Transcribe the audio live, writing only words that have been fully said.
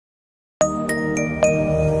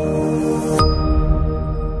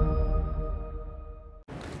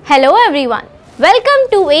Hello everyone, welcome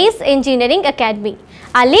to ACE Engineering Academy,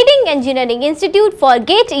 a leading engineering institute for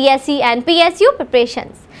GATE, ESE and PSU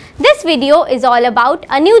preparations. This video is all about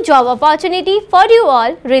a new job opportunity for you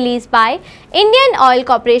all released by Indian Oil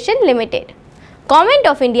Corporation Limited. Government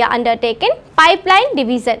of India Undertaking Pipeline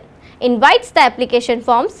Division invites the application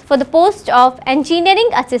forms for the post of Engineering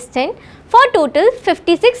Assistant for total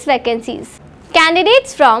 56 vacancies.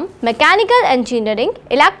 Candidates from Mechanical Engineering,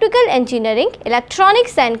 Electrical Engineering,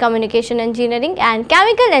 Electronics and Communication Engineering and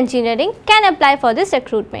Chemical Engineering can apply for this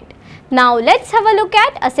recruitment. Now let's have a look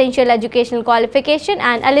at essential educational qualification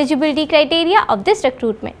and eligibility criteria of this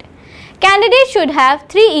recruitment. Candidates should have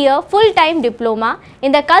 3-year full-time diploma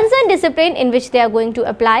in the concerned discipline in which they are going to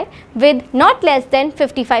apply with not less than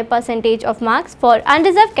 55% of marks for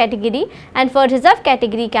unreserved category, and for reserved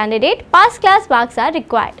category candidate pass class marks are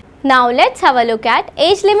required. Now let's have a look at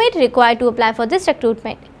age limit required to apply for this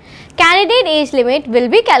recruitment. Candidate age limit will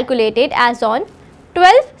be calculated as on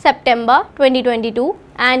 12 September 2022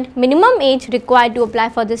 and minimum age required to apply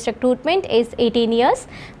for this recruitment is 18 years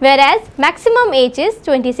whereas maximum age is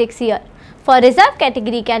 26 years. For reserved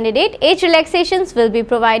category candidate, age relaxations will be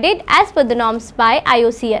provided as per the norms by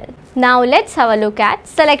IOCL. Now let's have a look at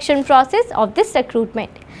selection process of this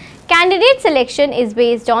recruitment. Candidate selection is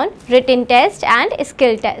based on written test and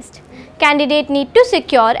skill test. Candidate need to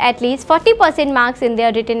secure at least 40% marks in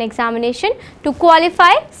their written examination to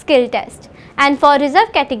qualify skill test. And for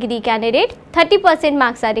reserved category candidate, 30%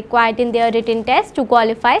 marks are required in their written test to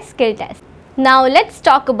qualify skill test. Now let's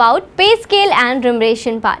talk about pay scale and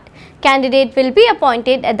remuneration part. Candidate will be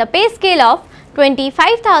appointed at the pay scale of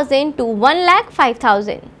 25,000 to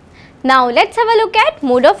 1,05,000. Now let's have a look at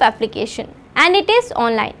mode of application, and it is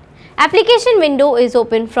online. Application window is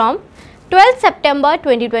open from 12 September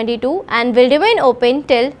 2022 and will remain open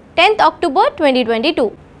till 10th October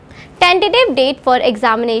 2022. Tentative date for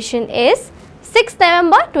examination is 6th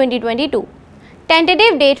November 2022.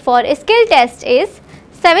 Tentative date for skill test is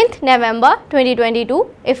 7th November 2022.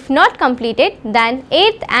 If not completed, then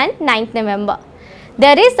 8th and 9th November.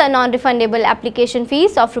 There is a non-refundable application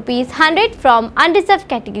fees of ₹100 from unreserved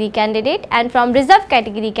category candidate, and from reserved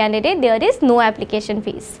category candidate there is no application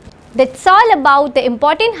fees. That's all about the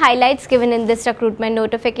important highlights given in this recruitment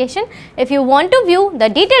notification. If you want to view the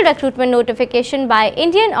detailed recruitment notification by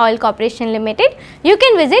Indian Oil Corporation Limited, you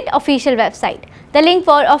can visit official website. The link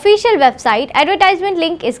for official website advertisement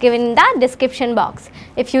link is given in the description box.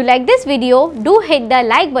 If you like this video, do hit the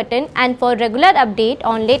like button, and for regular update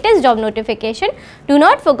on latest job notification, do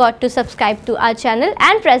not forget to subscribe to our channel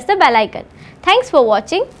and press the bell icon. Thanks for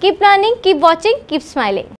watching. Keep learning, keep watching, keep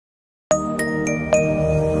smiling.